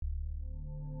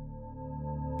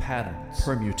patterns,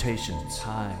 permutations,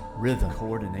 time, rhythm,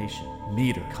 coordination,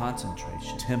 meter,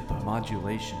 concentration, tempo,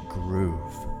 modulation,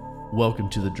 groove. Welcome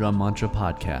to the Drum Mantra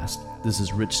Podcast. This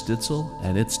is Rich Stitzel,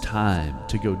 and it's time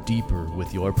to go deeper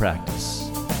with your practice.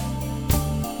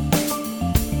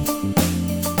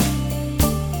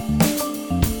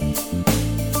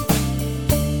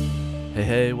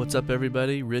 Hey, what's up,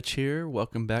 everybody? Rich here.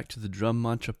 Welcome back to the Drum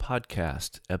Mantra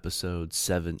Podcast, episode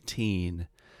 17.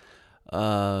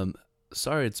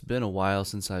 Sorry, it's been a while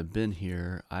since I've been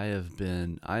here. I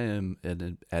am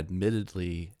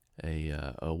admittedly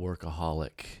a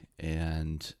workaholic,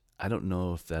 and I don't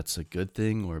know if that's a good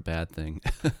thing or a bad thing,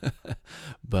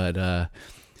 but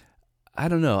I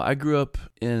don't know. I grew up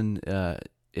in a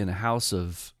house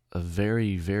of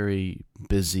very, very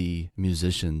busy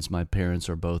musicians. My parents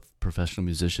are both professional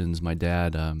musicians. My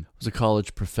dad was a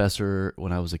college professor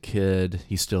when I was a kid.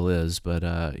 He still is, but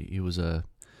he was a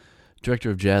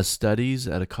director of jazz studies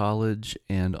at a college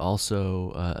and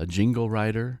also a jingle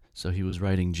writer. So he was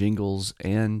writing jingles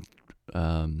and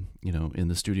in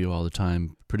the studio all the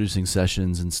time, producing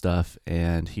sessions and stuff.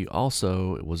 And he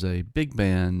also was a big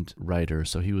band writer.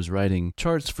 So he was writing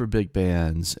charts for big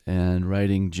bands and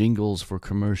writing jingles for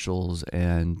commercials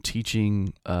and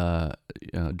teaching,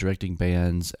 directing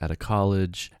bands at a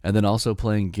college, and then also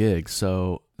playing gigs.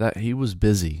 So that he was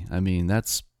busy. I mean,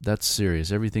 that's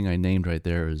serious. Everything I named right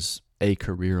there is a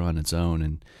career on its own,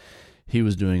 and he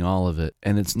was doing all of it.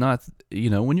 And it's not,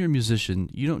 when you're a musician,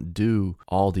 you don't do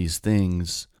all these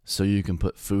things so you can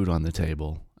put food on the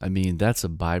table. I mean, that's a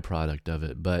byproduct of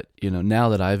it. But, now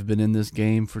that I've been in this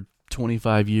game for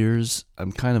 25 years,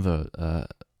 I'm kind of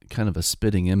a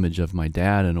spitting image of my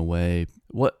dad in a way.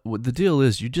 What the deal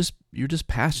is, you're just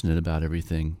passionate about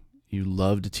everything. You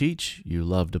love to teach, you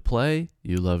love to play,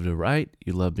 you love to write,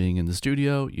 you love being in the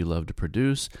studio, you love to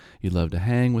produce, you love to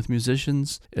hang with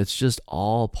musicians. It's just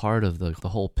all part of the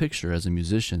whole picture as a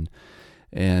musician.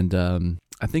 And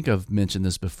I think I've mentioned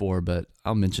this before, but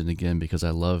I'll mention it again because I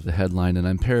love the headline, and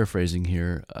I'm paraphrasing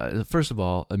here. First of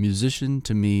all, a musician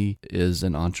to me is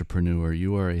an entrepreneur.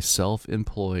 You are a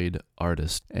self-employed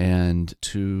artist, and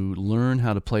to learn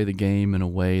how to play the game in a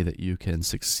way that you can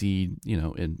succeed,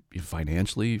 in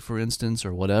financially, for instance,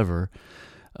 or whatever,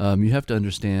 you have to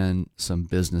understand some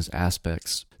business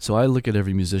aspects. So I look at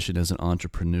every musician as an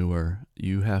entrepreneur.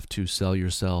 You have to sell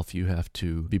yourself. You have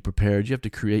to be prepared. You have to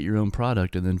create your own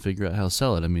product and then figure out how to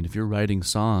sell it. I mean, if you're writing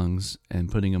songs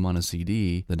and putting them on a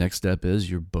CD, the next step is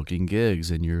you're booking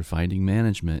gigs and you're finding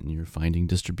management and you're finding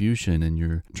distribution and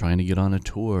you're trying to get on a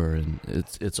tour, and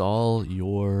it's all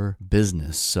your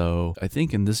business. So I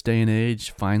think in this day and age,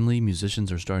 finally,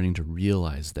 musicians are starting to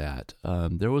realize that.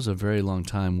 There was a very long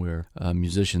time where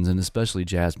musicians, and especially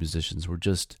jazz musicians, were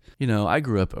just, I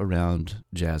grew up around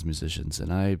jazz musicians,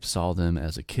 and I saw them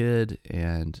as a kid,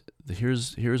 and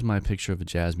here's my picture of a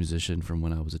jazz musician from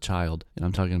when I was a child, and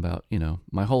I'm talking about,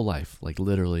 my whole life, like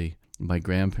literally. My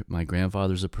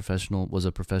grandfather was a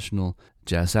professional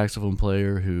jazz saxophone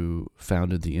player who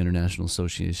founded the International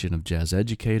Association of Jazz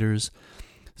Educators.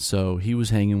 So he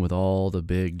was hanging with all the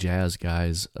big jazz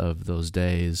guys of those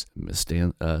days,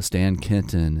 Stan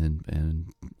Kenton,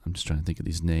 and I'm just trying to think of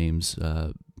these names,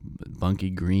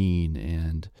 Bunky Green,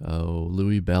 and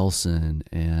Louis Bellson,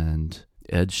 and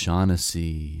Ed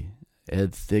Shaughnessy,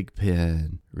 Ed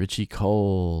Thigpen, Richie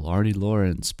Cole, Arnie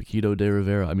Lawrence, Paquito de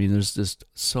Rivera. I mean, there's just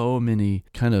so many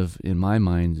kind of, in my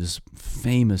mind, just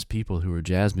famous people who were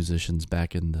jazz musicians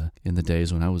back in the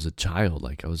days when I was a child.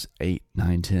 Like I was 8,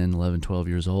 9, 10, 11, 12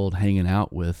 years old, hanging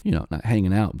out with, not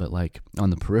hanging out, but like on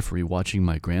the periphery, watching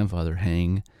my grandfather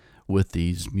hang with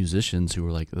these musicians who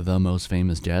were like the most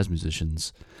famous jazz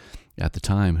musicians at the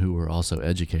time, who were also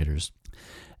educators.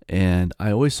 And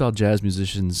I always saw jazz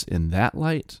musicians in that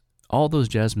light. All those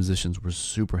jazz musicians were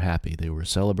super happy. They were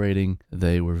celebrating.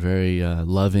 They were very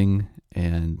loving,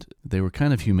 and they were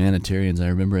kind of humanitarians. I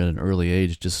remember at an early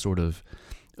age just sort of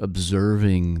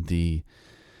observing the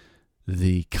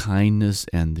kindness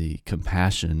and the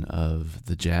compassion of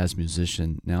the jazz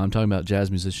musician. Now, I'm talking about jazz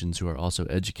musicians who are also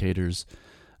educators,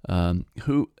 and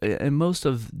most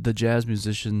of the jazz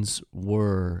musicians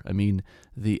were,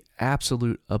 the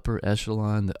absolute upper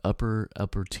echelon, the upper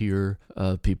tier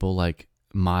of people like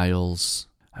Miles.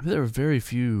 There were very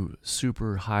few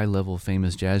super high-level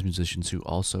famous jazz musicians who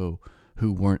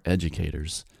weren't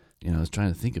educators. I was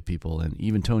trying to think of people, and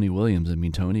even Tony Williams.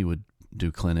 Tony would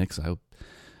do clinics. I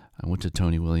went to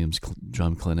Tony Williams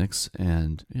drum clinics,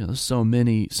 and there's so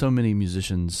many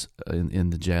musicians in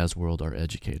the jazz world are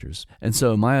educators. And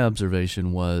so my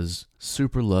observation was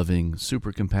super loving,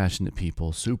 super compassionate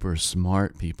people, super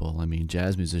smart people.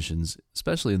 Jazz musicians,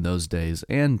 especially in those days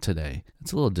and today,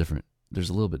 it's a little different. there's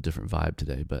a little bit different vibe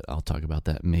today, but I'll talk about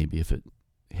that maybe if it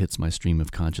hits my stream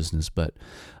of consciousness. But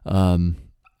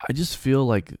I just feel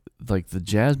like the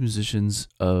jazz musicians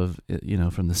of,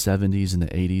 from the 70s and the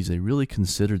 80s, they really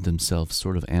considered themselves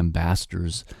sort of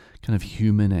ambassadors, kind of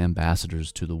human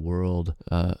ambassadors to the world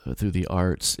through the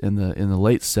arts. In the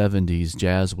late 70s,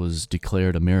 jazz was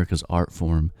declared America's art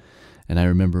form. And I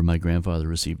remember my grandfather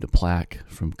received a plaque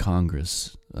from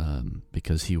Congress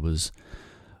because he was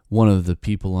one of the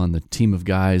people on the team of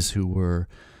guys who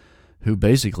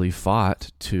basically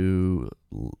fought to,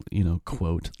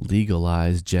 quote,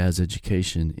 legalize jazz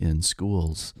education in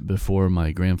schools. Before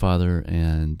my grandfather,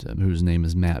 and whose name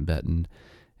is Matt Betton,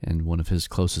 and one of his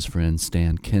closest friends,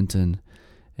 Stan Kenton,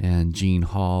 and Gene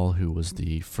Hall, who was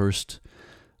the first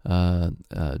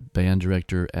band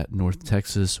director at North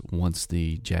Texas once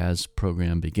the jazz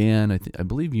program began. I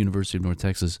believe University of North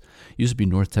Texas, used to be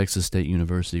North Texas State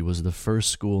University, was the first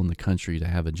school in the country to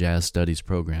have a jazz studies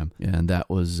program, and that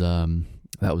was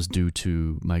due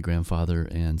to my grandfather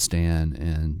and Stan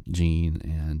and Gene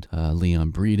and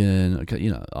Leon Breeden.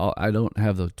 I don't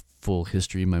have the full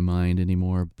history in my mind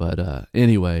anymore, but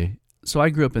anyway. So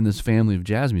I grew up in this family of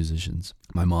jazz musicians.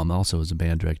 My mom also was a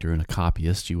band director and a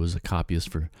copyist. She was a copyist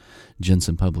for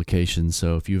Jensen Publications.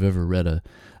 So if you've ever read a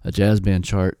jazz band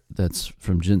chart that's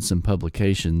from Jensen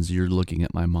Publications, you're looking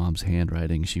at my mom's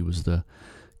handwriting. She was the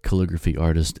calligraphy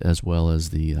artist as well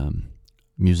as the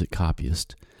music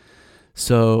copyist.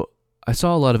 So I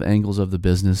saw a lot of angles of the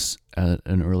business at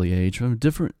an early age, from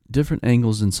different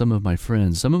angles than some of my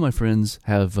friends. Some of my friends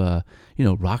have,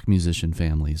 rock musician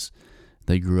families.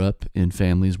 They grew up in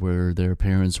families where their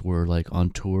parents were like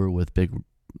on tour with big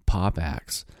pop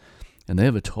acts, and they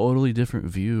have a totally different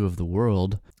view of the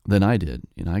world than I did.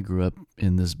 I grew up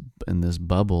in this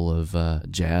bubble of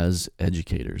jazz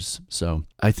educators. So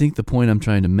I think the point I'm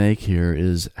trying to make here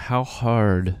is how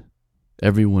hard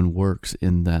everyone works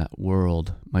in that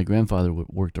world. My grandfather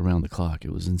worked around the clock.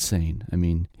 It was insane. I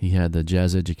mean, he had the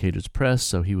Jazz Educators Press,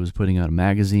 so he was putting out a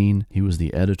magazine. He was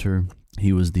the editor.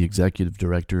 He was the executive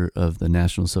director of the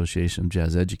National Association of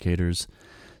Jazz Educators,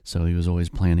 so he was always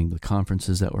planning the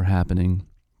conferences that were happening.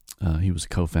 He was a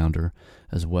co-founder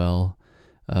as well.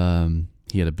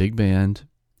 He had a big band.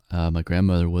 My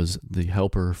grandmother was the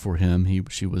helper for him.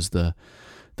 She was the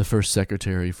first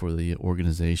secretary for the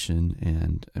organization,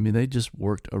 and I mean, they just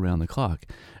worked around the clock.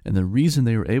 And the reason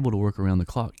they were able to work around the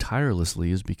clock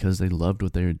tirelessly is because they loved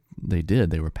what they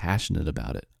did. They were passionate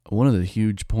about it. One of the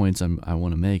huge points I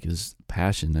want to make is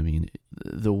passion. I mean,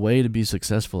 the way to be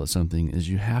successful at something is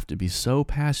you have to be so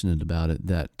passionate about it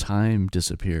that time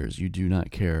disappears. You do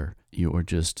not care. You are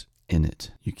just in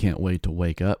it. You can't wait to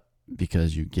wake up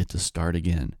because you get to start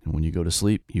again. And when you go to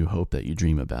sleep, you hope that you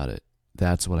dream about it.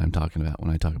 That's what I'm talking about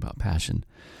when I talk about passion.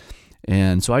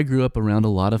 And so I grew up around a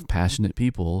lot of passionate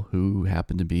people who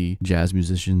happened to be jazz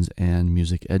musicians and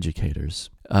music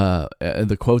educators.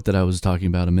 The quote that I was talking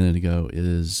about a minute ago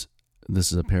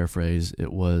this is a paraphrase.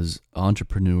 It was,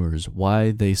 entrepreneurs,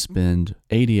 why they spend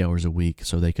 80 hours a week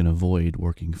so they can avoid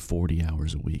working 40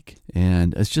 hours a week.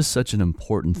 And it's just such an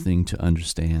important thing to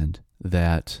understand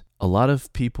that a lot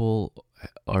of people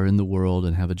are in the world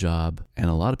and have a job, and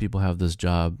a lot of people have this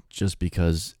job just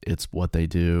because it's what they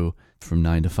do from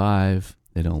 9 to 5.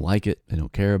 They don't like it. They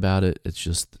don't care about it. It's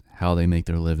just how they make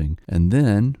their living. And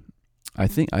then I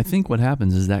think what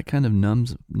happens is that kind of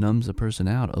numbs a person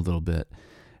out a little bit.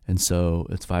 And so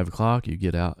it's 5 o'clock, you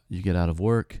get out of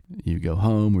work, you go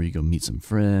home, or you go meet some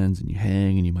friends and you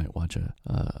hang, and you might watch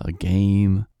a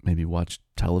game, maybe watch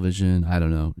television. I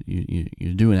don't know.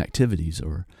 You're doing activities,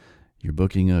 or you're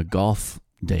booking a golf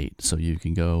date so you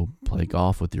can go play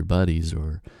golf with your buddies,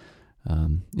 or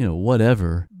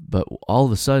whatever. But all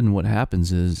of a sudden what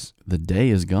happens is the day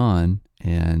is gone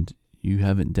and you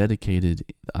haven't dedicated,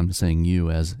 I'm saying you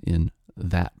as in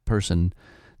that person,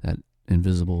 that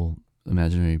invisible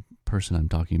imaginary person I'm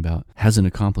talking about, hasn't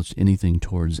accomplished anything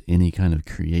towards any kind of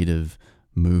creative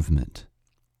movement.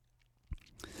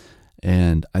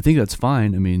 And I think that's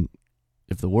fine. I mean,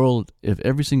 if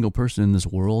every single person in this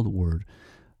world were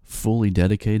fully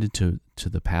dedicated to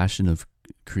the passion of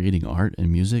creating art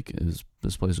and music,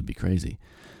 this place would be crazy.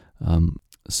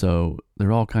 So there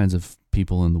are all kinds of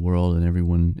people in the world, and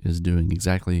everyone is doing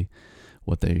exactly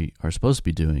what they are supposed to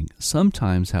be doing.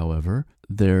 Sometimes, however,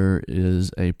 there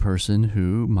is a person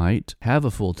who might have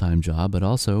a full-time job, but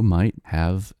also might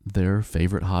have their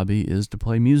favorite hobby is to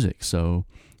play music. So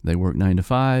they work 9 to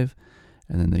 5,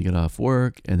 and then they get off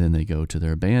work, and then they go to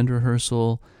their band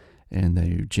rehearsal, and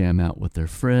they jam out with their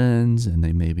friends, and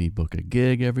they maybe book a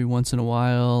gig every once in a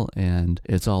while, and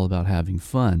it's all about having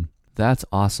fun. That's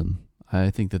awesome. I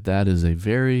think that that is a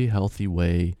very healthy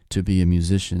way to be a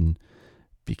musician,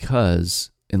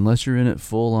 because unless you're in it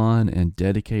full on and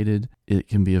dedicated, it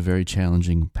can be a very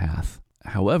challenging path.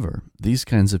 However, these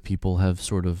kinds of people have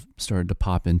sort of started to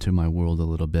pop into my world a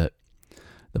little bit.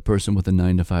 The person with a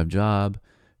 9-to-5 job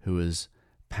who is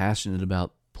passionate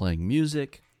about playing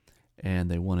music,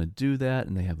 and they want to do that,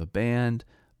 and they have a band,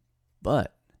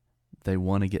 but they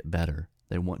want to get better.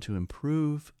 They want to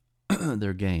improve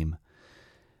their game.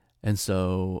 And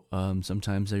so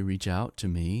sometimes they reach out to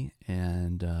me,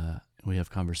 and we have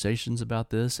conversations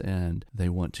about this, and they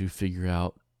want to figure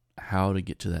out how to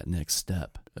get to that next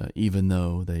step, even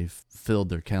though they've filled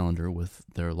their calendar with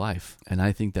their life. And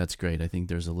I think that's great. I think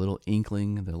there's a little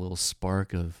inkling, a little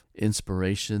spark of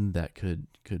inspiration that could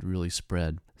really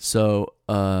spread. So,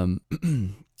 well,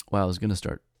 I was going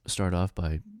to start off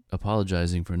by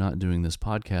apologizing for not doing this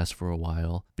podcast for a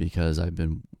while, because I've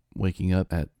been waking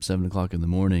up at 7 o'clock in the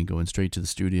morning, going straight to the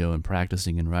studio and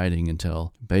practicing and writing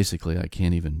until basically I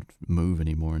can't even move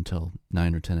anymore until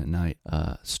 9 or 10 at night,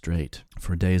 straight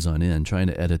for days on end, trying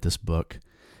to edit this book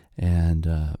and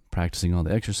practicing all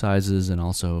the exercises, and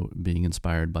also being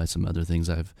inspired by some other things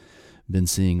I've been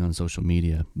seeing on social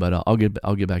media. But I'll get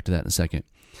back to that in a second.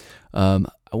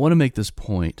 I want to make this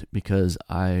point because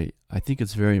I think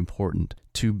it's very important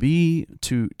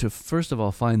to first of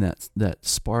all find that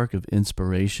spark of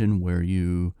inspiration where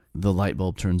the light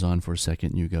bulb turns on for a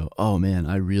second and you go, oh man,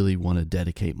 I really want to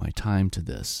dedicate my time to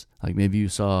this. Like maybe you're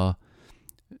the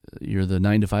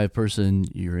 9-to-5 person,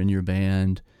 you're in your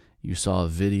band, you saw a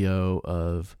video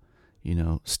of,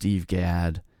 Steve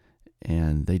Gadd,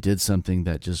 and they did something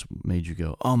that just made you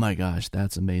go, oh my gosh,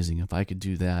 that's amazing. If I could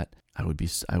do that, I would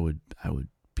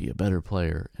be a better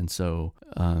player. And so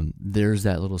there's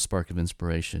that little spark of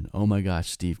inspiration. Oh my gosh,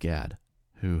 Steve Gadd,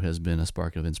 who has been a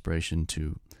spark of inspiration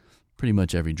to pretty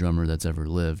much every drummer that's ever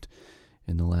lived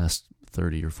in the last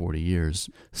 30 or 40 years.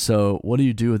 So what do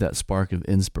you do with that spark of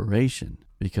inspiration?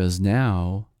 Because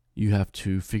now you have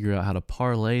to figure out how to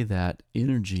parlay that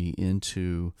energy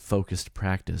into focused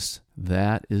practice.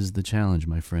 That is the challenge,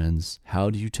 my friends. How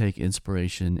do you take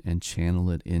inspiration and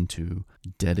channel it into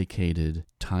dedicated,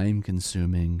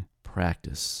 time-consuming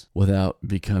practice without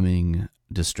becoming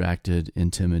distracted,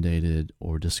 intimidated,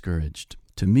 or discouraged?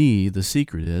 To me, the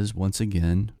secret is, once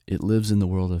again, it lives in the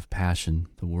world of passion,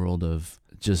 the world of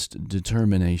just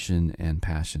determination and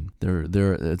passion.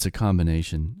 It's a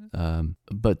combination.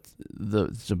 But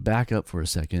to back up for a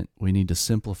second, we need to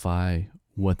simplify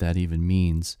what that even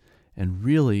means. And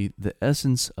really, the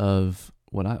essence of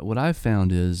what I've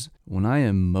found is when I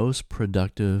am most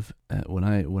productive, when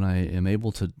I am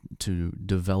able to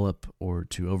develop or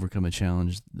to overcome a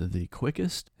challenge the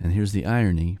quickest, and here's the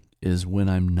irony, is when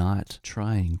I'm not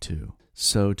trying to.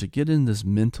 So to get in this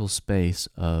mental space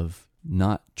of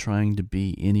not trying to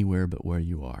be anywhere but where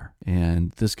you are. And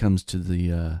this comes to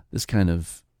this kind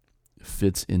of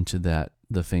fits into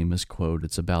the famous quote,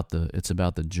 it's about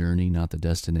the journey, not the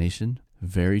destination.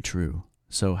 Very true.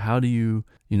 So how do you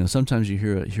sometimes you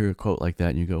hear a quote like that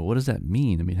and you go, what does that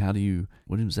mean? I mean,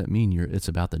 what does that mean? It's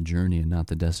about the journey and not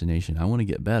the destination. I want to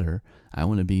get better. I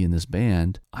want to be in this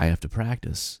band. I have to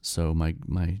practice. So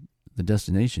the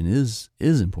destination is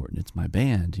important. It's my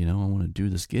band, I want to do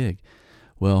this gig.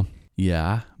 Well,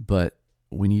 yeah, but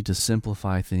we need to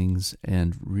simplify things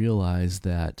and realize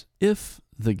that if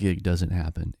the gig doesn't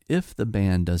happen, if the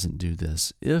band doesn't do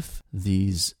this, if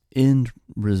these end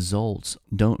results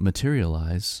don't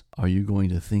materialize, are you going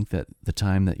to think that the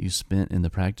time that you spent in the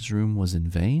practice room was in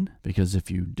vain? Because if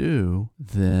you do,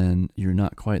 then you're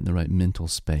not quite in the right mental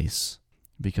space.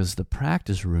 Because the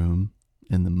practice room,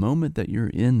 in the moment that you're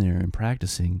in there and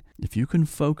practicing, if you can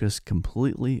focus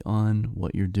completely on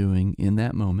what you're doing in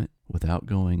that moment without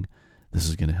going, this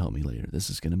is going to help me later, this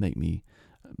is going to make me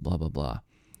blah, blah, blah.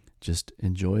 Just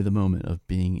enjoy the moment of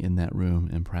being in that room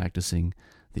and practicing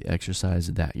the exercise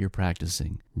that you're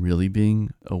practicing. Really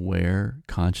being aware,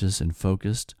 conscious, and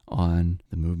focused on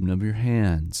the movement of your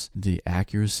hands, the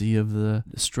accuracy of the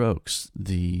strokes,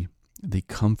 the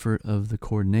comfort of the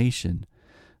coordination.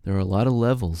 There are a lot of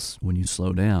levels when you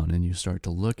slow down and you start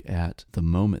to look at the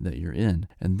moment that you're in.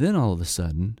 And then all of a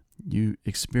sudden, you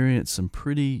experience some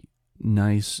pretty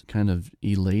nice kind of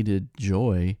elated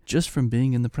joy just from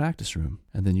being in the practice room.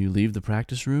 And then you leave the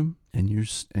practice room and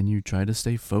you try to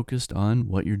stay focused on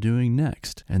what you're doing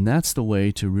next. And that's the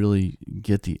way to really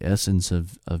get the essence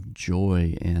of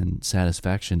joy and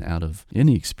satisfaction out of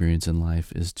any experience in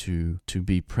life, is to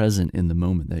be present in the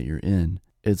moment that you're in.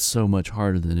 It's so much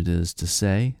harder than it is to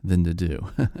say than to do.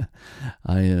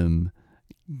 I am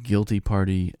guilty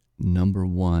party number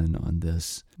one on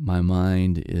this. My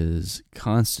mind is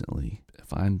constantly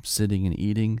If I'm sitting and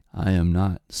eating, I am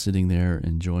not sitting there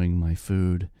enjoying my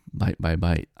food bite by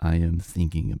bite. I am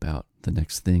thinking about the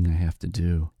next thing I have to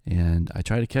do. And I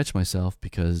try to catch myself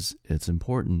because it's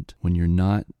important. When you're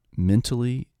not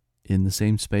mentally in the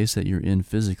same space that you're in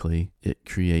physically, it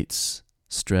creates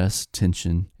stress,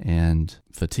 tension, and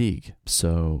fatigue.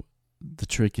 So the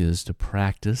trick is to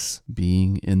practice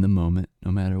being in the moment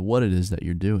no matter what it is that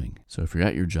you're doing. So if you're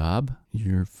at your job,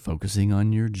 you're focusing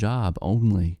on your job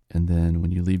only. And then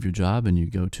when you leave your job and you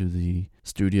go to the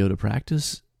studio to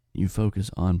practice, you focus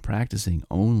on practicing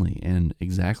only and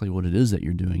exactly what it is that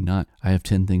you're doing. Not, I have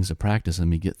 10 things to practice, let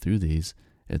me get through these.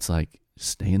 It's like,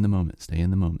 stay in the moment, stay in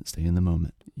the moment, stay in the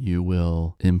moment. You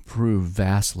will improve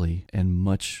vastly and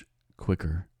much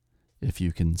quicker if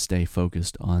you can stay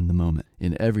focused on the moment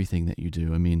in everything that you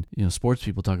do. I mean, sports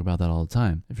people talk about that all the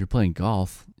time. If you're playing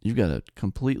golf, you've got to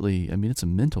completely, it's a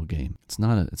mental game. It's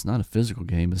not a physical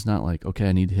game. It's not like, okay,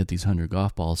 I need to hit these 100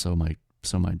 golf balls so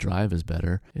my drive is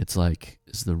better. It's like,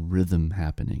 is the rhythm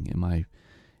happening? Am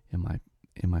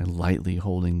I lightly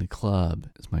holding the club?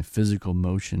 Is my physical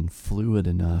motion fluid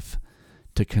enough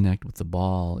to connect with the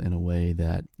ball in a way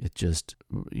that it just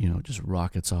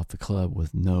rockets off the club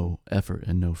with no effort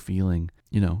and no feeling?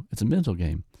 It's a mental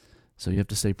game. So you have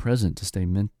to stay present to stay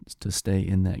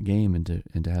in that game and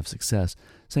to have success.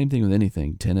 Same thing with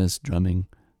anything, tennis, drumming,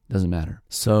 doesn't matter.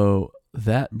 So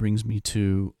that brings me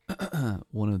to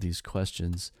one of these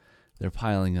questions. They're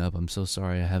piling up. I'm so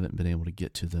sorry I haven't been able to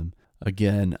get to them.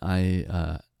 Again,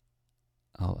 I'm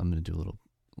going to do a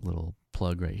little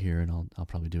plug right here, and I'll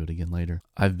probably do it again later.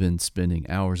 I've been spending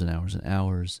hours and hours and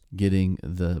hours getting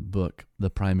the book, the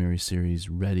primary series,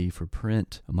 ready for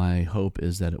print. My hope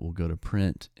is that it will go to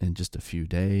print in just a few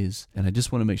days, and I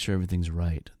just want to make sure everything's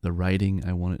right. The writing,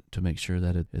 I want it to make sure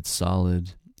that it's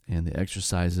solid. And the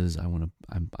exercises,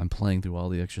 I'm playing through all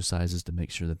the exercises to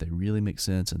make sure that they really make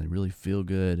sense and they really feel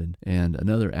good. And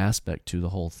another aspect to the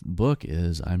whole book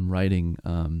is I'm writing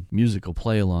musical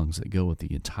play-alongs that go with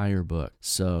the entire book.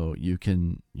 So you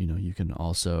can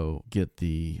also get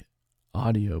the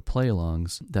audio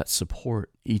play-alongs that support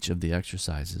each of the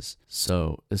exercises.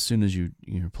 So as soon as you're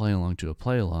playing along to a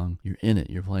play-along, you're in it.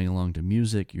 You're playing along to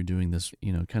music. You're doing this,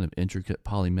 kind of intricate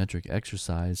polymetric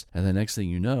exercise. And the next thing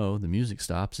you know, the music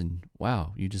stops and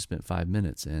wow, you just spent 5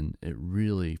 minutes and it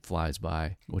really flies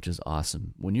by, which is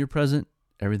awesome. When you're present,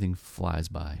 everything flies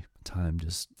by. Time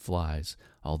just flies.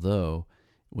 Although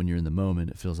when you're in the moment,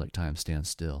 it feels like time stands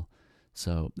still.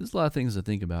 So there's a lot of things to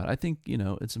think about. I think,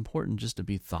 it's important just to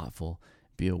be thoughtful,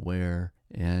 be aware,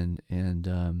 and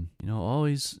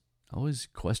always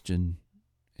question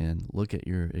and look at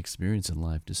your experience in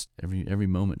life. Just every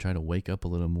moment, try to wake up a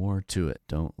little more to it.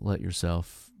 Don't let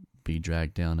yourself be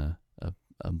dragged down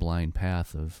a blind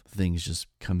path of things just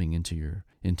coming into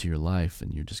your life,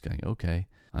 and you're just going, okay,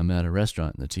 I'm at a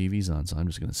restaurant and the TV's on, so I'm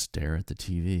just going to stare at the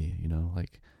TV.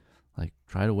 Like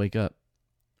try to wake up,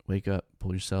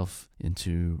 pull yourself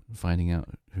into finding out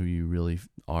who you really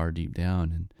are deep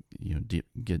down, and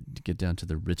get down to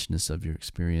the richness of your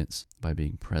experience by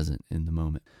being present in the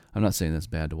moment. I'm not saying that's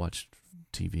bad to watch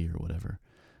TV or whatever.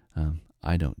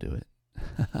 I don't do it.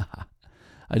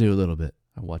 I do a little bit.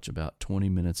 I watch about 20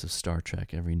 minutes of Star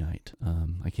Trek every night.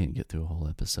 I can't get through a whole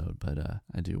episode, but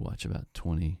I do watch about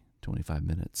 25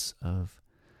 minutes of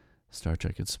Star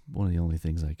Trek. It's one of the only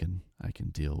things I can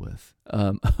deal with.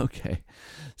 Okay,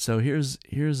 so here's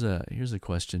a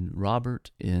question.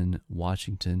 Robert in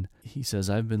Washington, he says,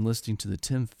 I've been listening to the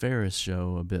Tim Ferriss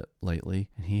show a bit lately,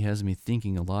 and he has me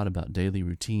thinking a lot about daily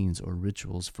routines or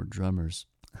rituals for drummers.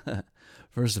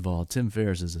 First of all, Tim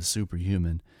Ferriss is a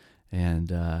superhuman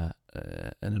and an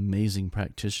amazing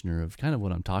practitioner of kind of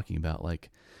what I'm talking about. Like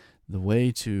the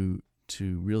way to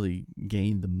really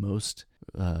gain the most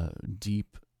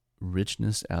deep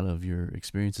richness out of your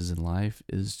experiences in life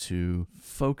is to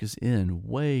focus in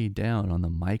way down on the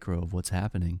micro of what's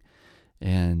happening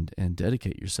and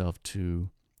dedicate yourself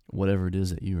to whatever it is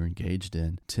that you are engaged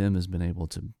in. Tim has been able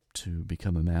to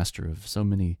become a master of so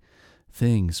many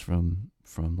things, from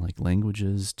like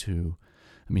languages to,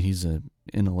 he's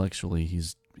intellectually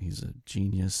he's a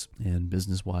genius, and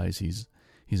business wise he's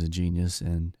a genius,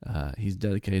 and he's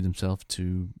dedicated himself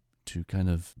to kind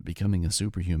of becoming a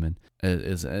superhuman.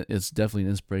 It's definitely an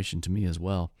inspiration to me as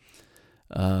well.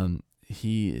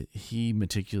 He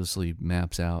meticulously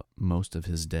maps out most of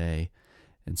his day.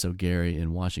 And so Gary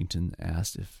in Washington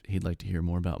asked if he'd like to hear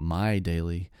more about my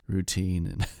daily routine.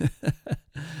 And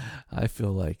I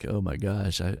feel like, oh my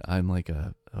gosh, I'm like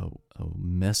a a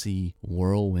messy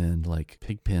whirlwind like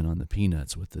Pigpen on the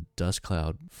Peanuts with the dust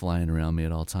cloud flying around me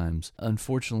at all times.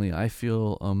 Unfortunately, I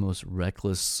feel almost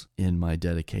reckless in my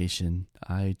dedication.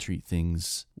 I treat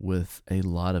things with a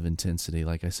lot of intensity.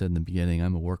 Like I said in the beginning,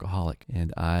 I'm a workaholic,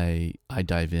 and I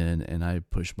dive in and I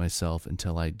push myself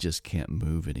until I just can't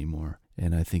move anymore.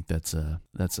 And I think that's a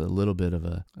little bit of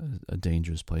a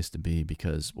dangerous place to be,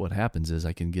 because what happens is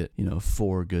I can get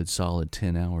 4 good solid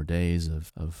 10-hour days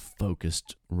of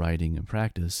focused writing and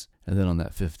practice, and then on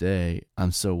that 5th day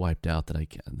I'm so wiped out that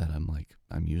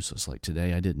I'm useless. Like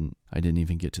today I didn't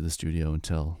even get to the studio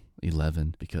until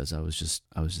 11 because I was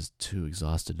just too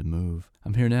exhausted to move.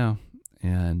 I'm here now,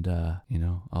 and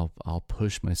I'll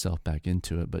push myself back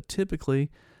into it, but typically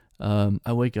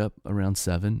I wake up around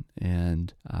 7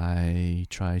 and I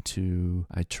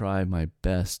try my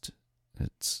best.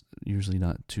 It's usually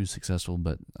not too successful,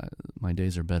 but my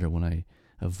days are better when I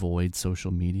avoid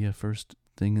social media first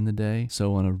thing in the day.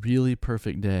 So on a really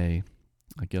perfect day,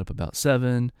 I get up about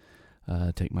 7,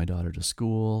 take my daughter to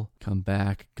school, come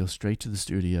back, go straight to the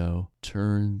studio,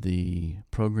 turn the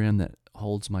program that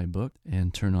holds my book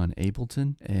and turn on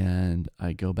Ableton, and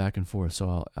I go back and forth.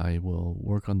 So I will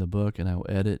work on the book and I will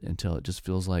edit until it just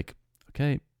feels like,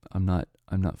 okay, I'm not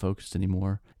focused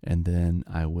anymore. And then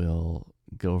I will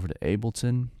go over to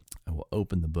Ableton. I will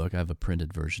open the book. I have a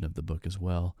printed version of the book as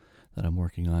well that I'm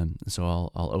working on. So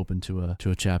I'll open to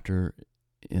a chapter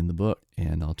in the book,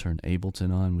 and I'll turn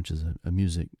Ableton on, which is a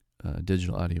music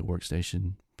digital audio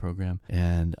workstation program,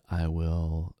 and I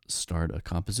will start a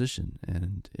composition,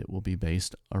 and it will be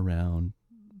based around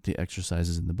the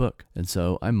exercises in the book. And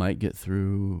so I might get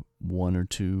through 1 or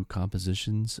 2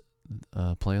 compositions,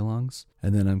 play-alongs,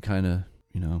 and then I'm kind of,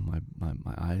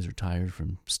 my eyes are tired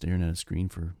from staring at a screen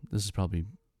this has probably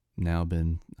now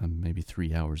been maybe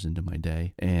 3 hours into my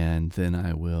day, and then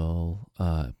I will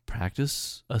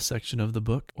practice a section of the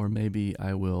book, or maybe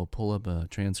I will pull up a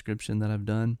transcription that I've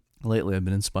done. Lately, I've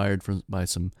been inspired by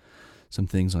some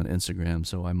things on Instagram,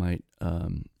 so I might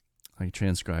I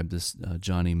transcribed this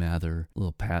Johnny Mather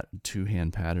little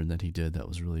 2-hand pattern that he did that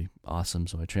was really awesome.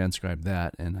 So I transcribed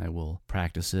that and I will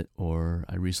practice it. Or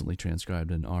I recently transcribed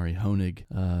an Ari Honig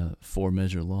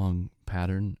 4-measure long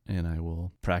pattern, and I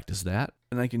will practice that.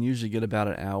 And I can usually get about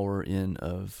an hour in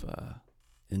of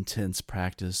intense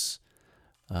practice.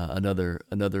 Another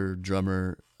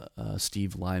drummer,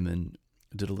 Steve Lyman,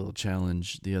 did a little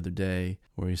challenge the other day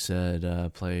where he said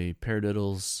play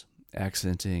paradiddles,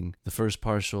 accenting the first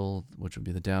partial, which would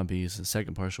be the downbeats, the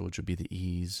second partial, which would be the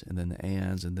E's, and then the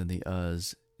ands, and then the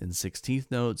uhs in 16th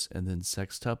notes, and then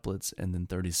sextuplets, and then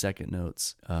 32nd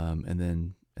notes, and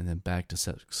then back to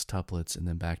sextuplets, and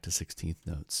then back to 16th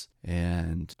notes.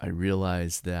 And I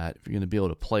realized that if you're going to be able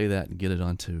to play that and get it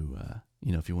onto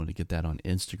if you want to get that on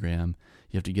Instagram,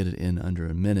 you have to get it in under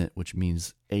a minute, which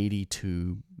means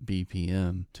 82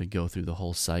 BPM to go through the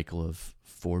whole cycle of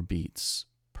 4 beats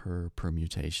per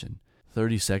permutation.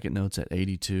 32nd notes at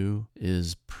 82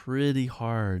 is pretty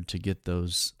hard to get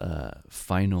those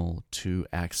final 2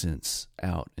 accents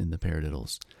out in the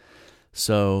paradiddles.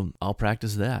 So I'll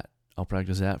practice that. I'll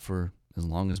practice that for as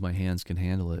long as my hands can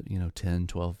handle it, 10,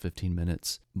 12, 15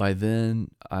 minutes. By then,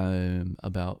 I'm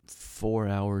about 4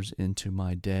 hours into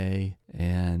my day,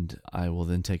 and I will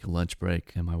then take a lunch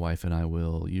break, and my wife and I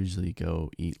will usually go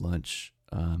eat lunch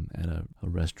at a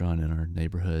restaurant in our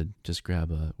neighborhood.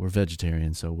 We're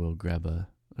vegetarian, so we'll grab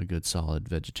a good solid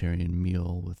vegetarian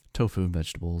meal with tofu and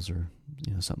vegetables or,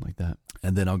 something like that.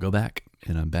 And then I'll go back,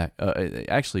 and I'm back.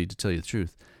 Actually, to tell you the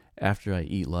truth, after I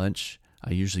eat lunch,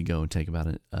 I usually go and take about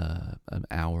an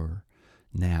hour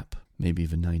nap, maybe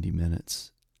even 90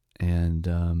 minutes. And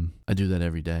I do that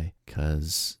every day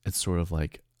because it's sort of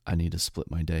like I need to split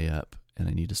my day up, and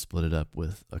I need to split it up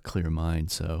with a clear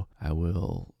mind. So I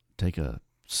will take a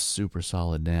super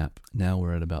solid nap. Now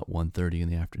we're at about 1:30 in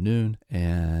the afternoon,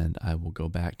 and I will go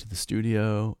back to the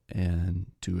studio and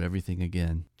do everything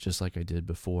again, just like I did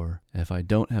before. If I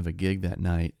don't have a gig that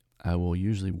night, I will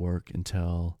usually work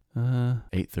until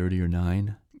 8:30 or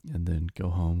 9, and then go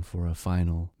home for a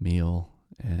final meal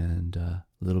and a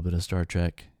little bit of Star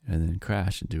Trek, and then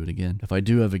crash and do it again. If I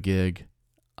do have a gig,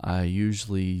 I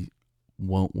usually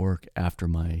won't work after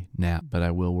my nap, but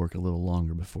I will work a little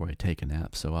longer before I take a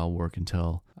nap. So I'll work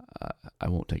until I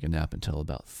won't take a nap until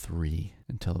about 3,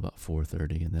 until about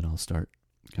 4:30, and then I'll start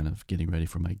kind of getting ready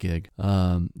for my gig.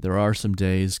 There are some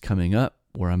days coming up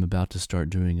where I'm about to start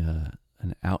doing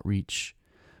an outreach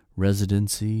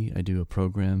residency. I do a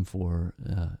program for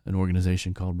an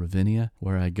organization called Ravinia,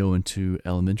 where I go into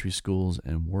elementary schools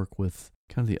and work with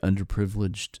kind of the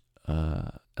underprivileged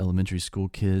elementary school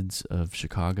kids of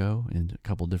Chicago in a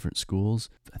couple different schools.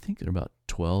 I think there are about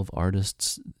 12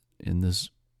 artists in this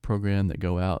program that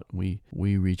go out. We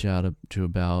reach out to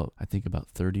about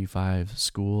 35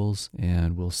 schools,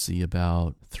 and we'll see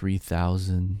about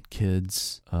 3,000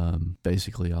 kids.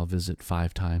 Basically, I'll visit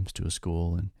 5 times to a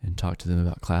school and talk to them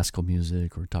about classical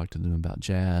music, or talk to them about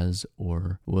jazz,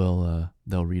 or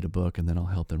they'll read a book, and then I'll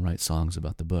help them write songs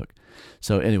about the book.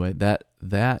 So anyway,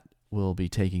 that will be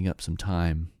taking up some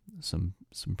time, some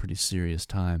pretty serious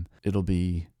time. It'll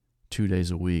be 2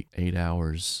 days a week, 8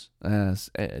 hours.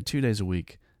 2 days a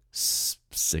week,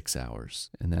 6 hours,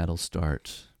 and that'll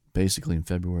start basically in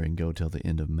February and go till the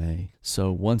end of May.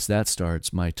 So once that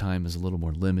starts, my time is a little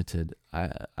more limited.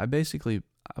 I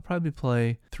probably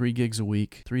play 3 gigs a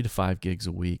week, 3 to 5 gigs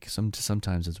a week.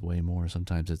 Sometimes it's way more.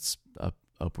 Sometimes it's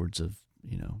upwards of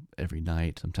every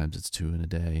night. Sometimes it's 2 in a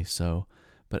day. So,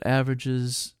 but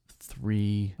averages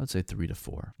 3, I'd say 3 to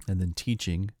 4. And then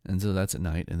teaching, and so that's at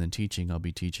night. And then teaching, I'll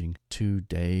be teaching 2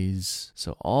 days.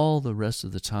 So all the rest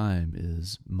of the time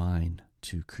is mine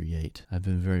to create. I've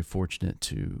been very fortunate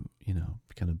to,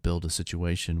 kind of build a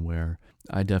situation where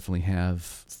I definitely have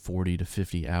 40 to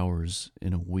 50 hours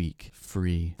in a week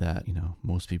free that,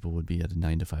 most people would be at a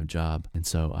 9-to-5 job. And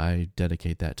so I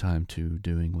dedicate that time to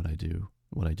doing what I do,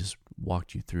 what I just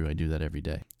walked you through. I do that every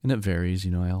day. And it varies,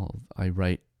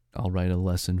 I'll write a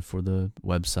lesson for the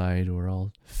website, or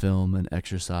I'll film an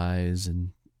exercise,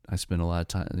 and I spend a lot of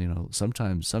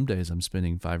time, some days I'm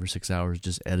spending 5 or 6 hours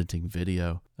just editing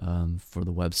video for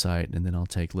the website, and then I'll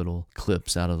take little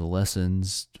clips out of the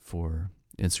lessons for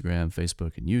Instagram,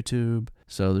 Facebook, and YouTube.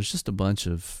 So there's just a bunch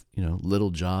of,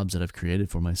 little jobs that I've created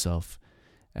for myself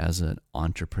as an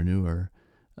entrepreneur.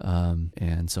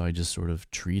 And so I just sort of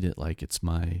treat it like it's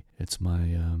my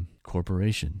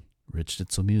corporation, Rich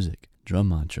Ditzel Music, Drum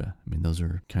Mantra. I mean, those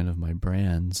are kind of my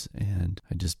brands, and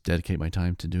I just dedicate my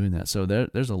time to doing that. So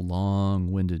there's a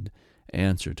long-winded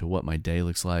answer to what my day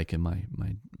looks like and my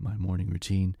morning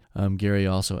routine. Gary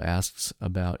also asks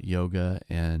about yoga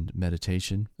and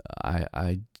meditation.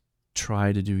 I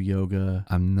try to do yoga.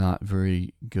 I'm not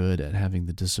very good at having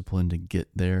the discipline to get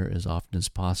there as often as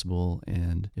possible.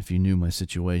 And if you knew my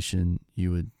situation,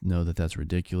 you would know that that's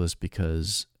ridiculous,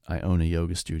 because I own a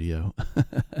yoga studio.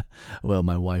 Well,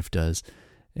 my wife does.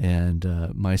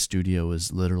 And my studio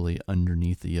is literally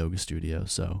underneath the yoga studio.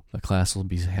 So a class will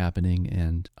be happening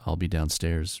and I'll be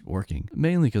downstairs working,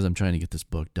 mainly because I'm trying to get this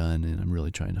book done and I'm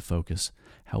really trying to focus.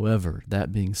 However,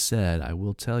 that being said, I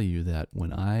will tell you that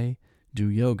when I do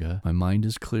yoga, my mind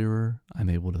is clearer. I'm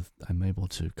able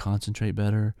to concentrate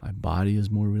better. My body is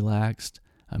more relaxed.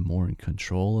 I'm more in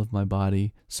control of my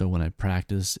body. So when I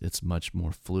practice, it's much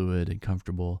more fluid and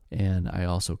comfortable. And I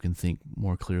also can think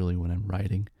more clearly when I'm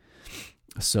writing.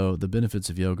 So the benefits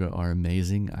of yoga are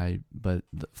amazing. But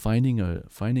finding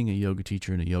a yoga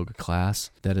teacher in a yoga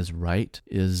class that is right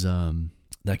is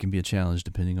that can be a challenge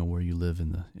depending on where you live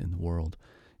in the world,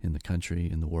 in the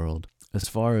country, in the world. As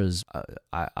far as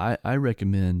I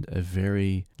recommend a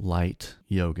very light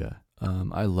yoga.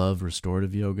 I love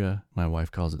restorative yoga. My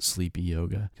wife calls it sleepy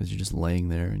yoga because you're just laying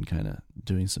there and kind of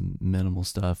doing some minimal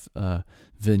stuff.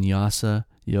 Vinyasa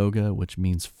yoga, which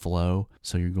means flow.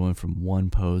 So you're going from one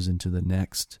pose into the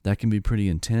next. That can be pretty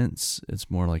intense.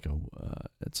 It's more like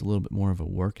it's a little bit more of a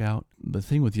workout. The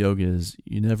thing with yoga is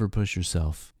you never push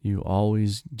yourself. You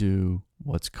always do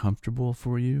what's comfortable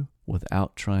for you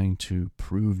without trying to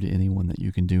prove to anyone that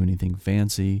you can do anything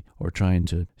fancy or trying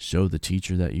to show the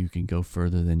teacher that you can go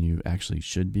further than you actually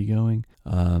should be going.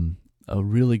 A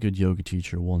really good yoga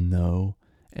teacher will know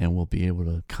and will be able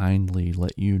to kindly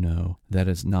let you know that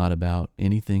it's not about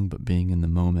anything but being in the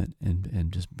moment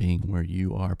and just being where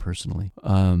you are personally.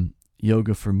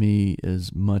 Yoga for me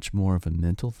is much more of a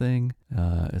mental thing.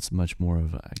 It's much more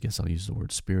of, I guess I'll use the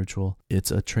word spiritual.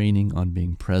 It's a training on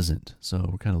being present. So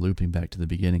we're kind of looping back to the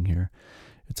beginning here.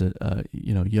 It's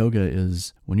yoga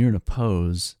is when you're in a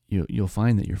pose, you'll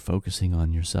find that you're focusing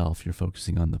on yourself. You're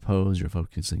focusing on the pose. You're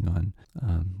focusing on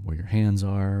where your hands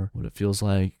are, what it feels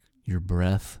like, your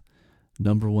breath.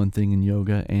 Number one thing in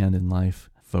yoga and in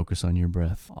life, focus on your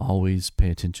breath. Always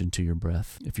pay attention to your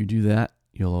breath. If you do that,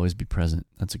 you'll always be present.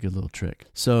 That's a good little trick.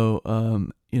 So,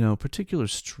 particular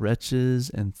stretches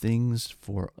and things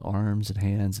for arms and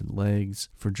hands and legs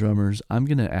for drummers. I'm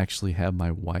going to actually have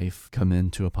my wife come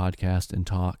into a podcast and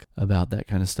talk about that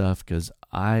kind of stuff because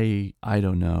I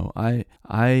don't know.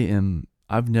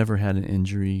 I've never had an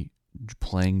injury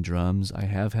playing drums.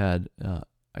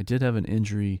 I did have an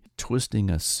injury twisting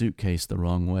a suitcase the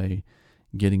wrong way,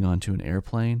 getting onto an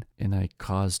airplane, and I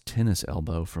caused tennis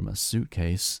elbow from a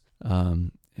suitcase.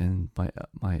 And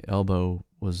my elbow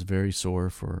was very sore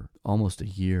for almost a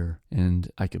year,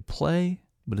 and I could play,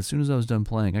 but as soon as I was done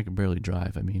playing, I could barely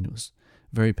drive. I mean, it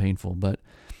very painful. But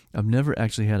I've never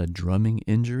actually had a drumming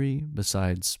injury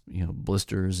besides,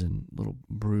 blisters and little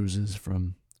bruises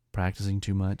from practicing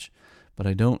too much. But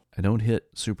I don't hit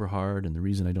super hard, and the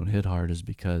reason I don't hit hard is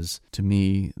because, to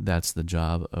me, that's the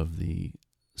job of the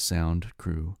sound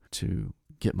crew, to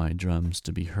get my drums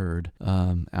to be heard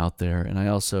out there. And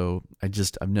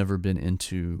I've never been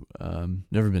into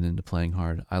playing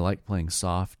hard. I like playing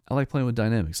soft. I like playing with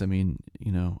dynamics. I mean,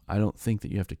 I don't think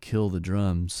that you have to kill the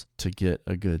drums to get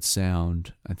a good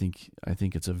sound. I think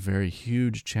it's a very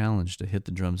huge challenge to hit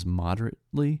the drums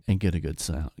moderately and get a good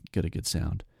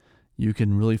sound. You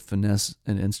can really finesse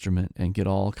an instrument and get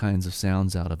all kinds of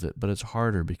sounds out of it, but it's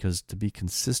harder because to be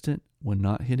consistent when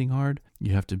not hitting hard,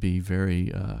 you have to be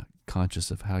very conscious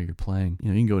of how you're playing.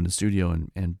 You can go in the studio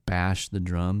and bash the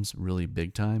drums really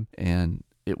big time, and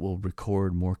it will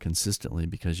record more consistently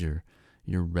because you're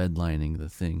redlining the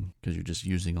thing because you're just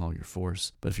using all your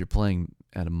force. But if you're playing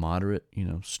at a moderate,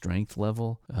 strength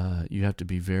level, you have to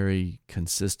be very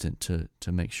consistent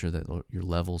to make sure that your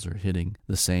levels are hitting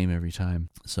the same every time.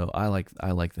 So I like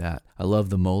that. I love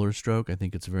the molar stroke. I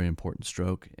think it's a very important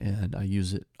stroke, and I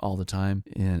use it all the time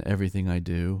in everything I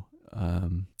do.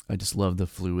 I just love the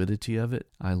fluidity of it.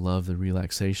 I love the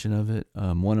relaxation of it.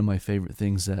 One of my favorite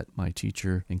things that my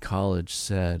teacher in college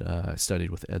said, I studied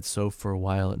with Ed Sof for a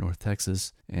while at North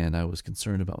Texas, and I was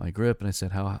concerned about my grip, and I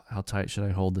said, how tight should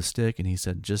I hold the stick? And he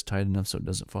said, just tight enough so it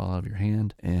doesn't fall out of your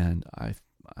hand. And I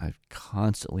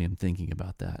constantly am thinking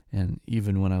about that. And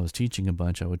even when I was teaching a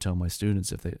bunch, I would tell my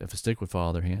students if a stick would fall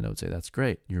out of their hand, I would say, that's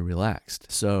great, you're relaxed.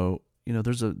 So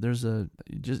there's a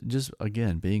just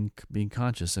again being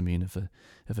conscious. I mean,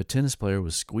 if a tennis player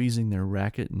was squeezing their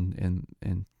racket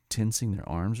and tensing their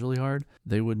arms really hard,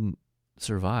 they wouldn't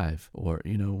survive. Or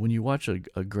when you watch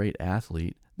a great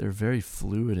athlete, they're very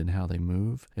fluid in how they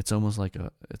move. It's almost like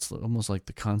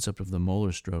the concept of the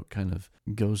molar stroke kind of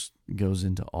goes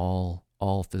into all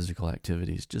physical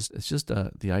activities. It's just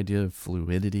the idea of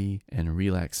fluidity and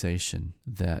relaxation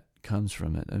that comes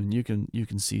from it. I mean, you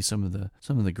can see some of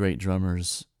the great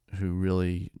drummers who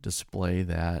really display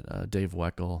that. Dave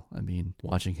Weckl, I mean,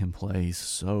 watching him play, he's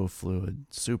so fluid,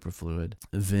 super fluid.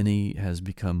 Vinny has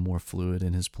become more fluid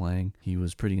in his playing. He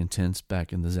was pretty intense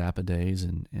back in the Zappa days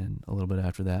and a little bit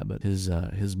after that, but his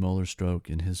molar stroke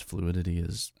and his fluidity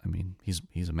is, I mean,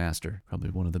 he's a master,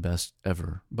 probably one of the best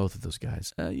ever, both of those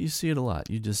guys. You see it a lot.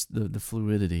 The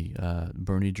fluidity.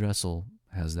 Bernie Dressel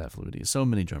has that fluidity. So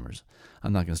many drummers.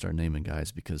 I'm not going to start naming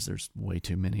guys because there's way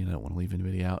too many and I don't want to leave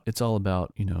anybody out. It's all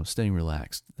about, staying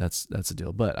relaxed. That's the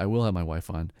deal. But I will have my wife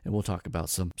on and we'll talk about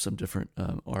some different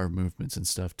arm movements and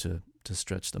stuff to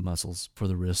stretch the muscles for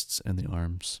the wrists and the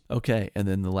arms. Okay, and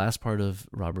then the last part of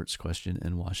Robert's question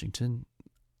in Washington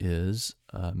is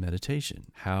meditation.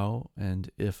 How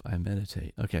and if I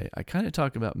meditate. Okay, I kind of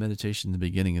talk about meditation in the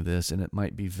beginning of this, and it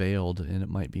might be veiled, and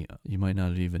you might not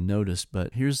have even noticed,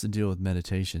 but here's the deal with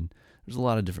meditation. There's a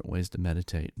lot of different ways to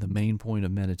meditate. The main point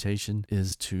of meditation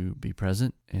is to be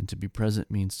present, and to be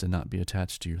present means to not be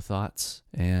attached to your thoughts.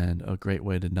 And a great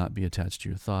way to not be attached to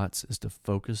your thoughts is to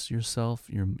focus yourself,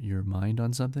 your mind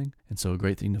on something. And so a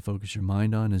great thing to focus your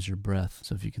mind on is your breath.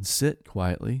 So if you can sit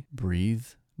quietly, breathe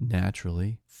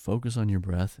naturally, focus on your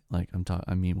breath. Like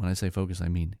when I say focus, I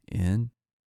mean in,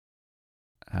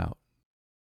 out.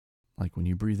 Like when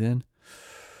you breathe in,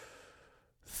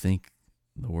 think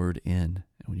the word in.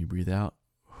 And when you breathe out,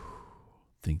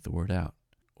 think the word out.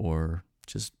 Or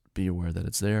just be aware that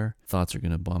it's there. Thoughts are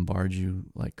going to bombard you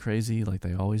like crazy, like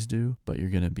they always do, but you're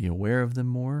going to be aware of them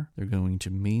more. They're going to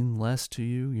mean less to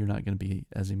you. You're not going to be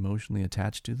as emotionally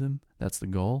attached to them. That's the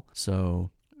goal.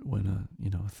 So when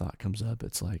a thought comes up,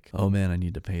 it's like, oh man, I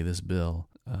need to pay this bill,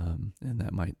 and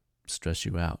that might stress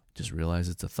you out. Just realize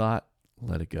it's a thought.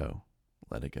 Let it go.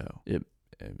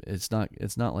 It's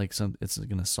not like it's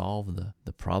going to solve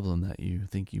the problem that you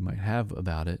think you might have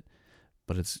about it,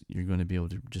 but you're going to be able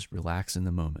to just relax in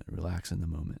the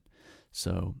moment.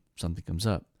 So something comes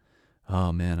up.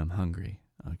 Oh man, I'm hungry.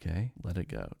 Okay, let it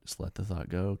go. Just let the thought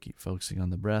go. Keep focusing on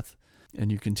the breath. And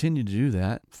you continue to do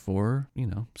that for,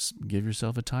 give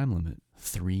yourself a time limit,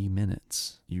 3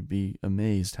 minutes. You'd be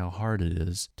amazed how hard it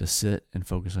is to sit and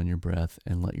focus on your breath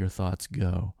and let your thoughts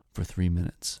go for 3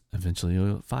 minutes.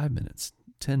 Eventually, 5 minutes,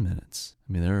 10 minutes.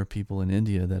 I mean, there are people in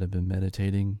India that have been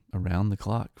meditating around the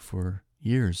clock for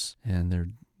years, and they're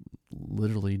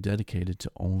literally dedicated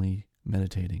to only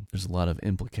meditating. There's a lot of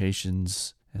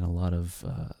implications and a lot of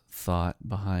thought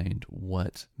behind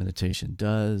what meditation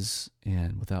does.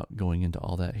 And without going into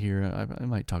all that here, I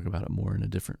might talk about it more in a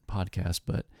different podcast,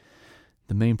 but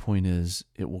the main point is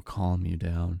it will calm you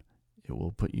down. It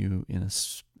will put you in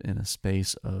a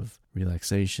space of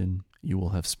relaxation. You will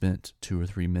have spent 2 or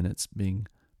 3 minutes being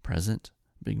present,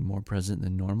 being more present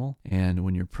than normal. And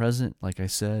when you're present, like I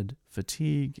said,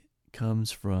 fatigue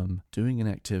comes from doing an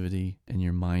activity and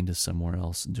your mind is somewhere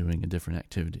else doing a different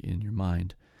activity in your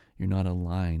mind. You're not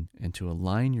aligned. And to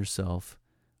align yourself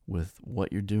with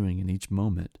what you're doing in each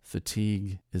moment,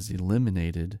 fatigue is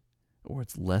eliminated, or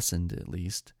it's lessened at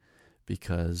least,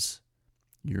 because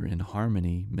you're in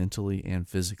harmony mentally and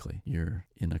physically. You're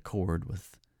in accord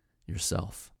with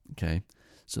yourself, okay?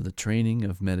 So the training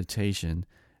of meditation,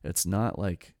 it's not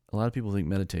like, a lot of people think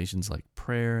meditation's like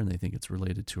prayer and they think it's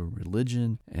related to a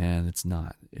religion, and it's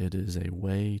not. It is a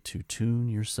way to tune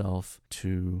yourself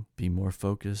to be more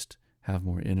focused, have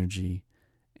more energy,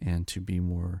 and to be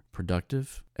more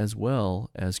productive as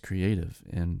well as creative.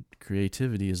 And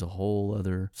creativity is a whole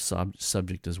other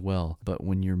subject as well. But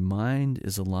when your mind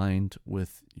is aligned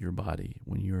with your body,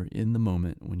 when you're in the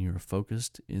moment, when you're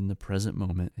focused in the present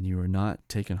moment, and you are not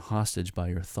taken hostage by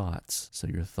your thoughts. So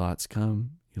your thoughts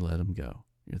come, you let them go.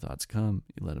 Your thoughts come,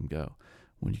 you let them go.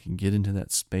 When you can get into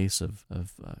that space of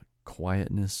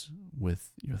quietness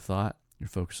with your thought, you're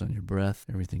focused on your breath,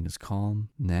 everything is calm.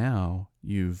 Now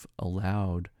you've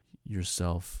allowed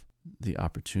yourself the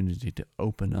opportunity to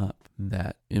open up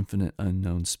that infinite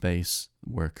unknown space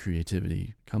where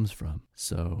creativity comes from.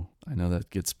 So I know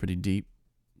that gets pretty deep,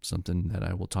 something that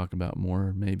I will talk about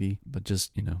more maybe, but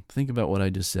just, think about what I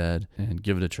just said and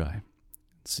give it a try.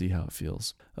 See how it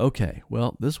feels. Okay,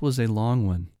 well, this was a long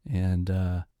one, and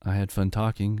I had fun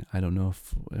talking. I don't know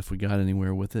if we got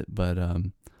anywhere with it, but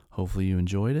hopefully you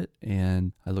enjoyed it,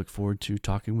 and I look forward to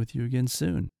talking with you again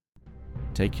soon.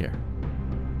 Take care.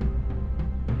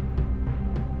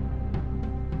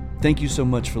 Thank you so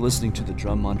much for listening to the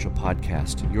Drum Mantra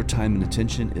Podcast. Your time and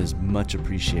attention is much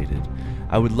appreciated.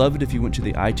 I would love it if you went to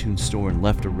the iTunes store and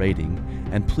left a rating,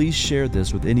 and please share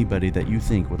this with anybody that you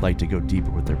think would like to go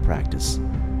deeper with their practice.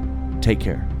 Take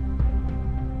care.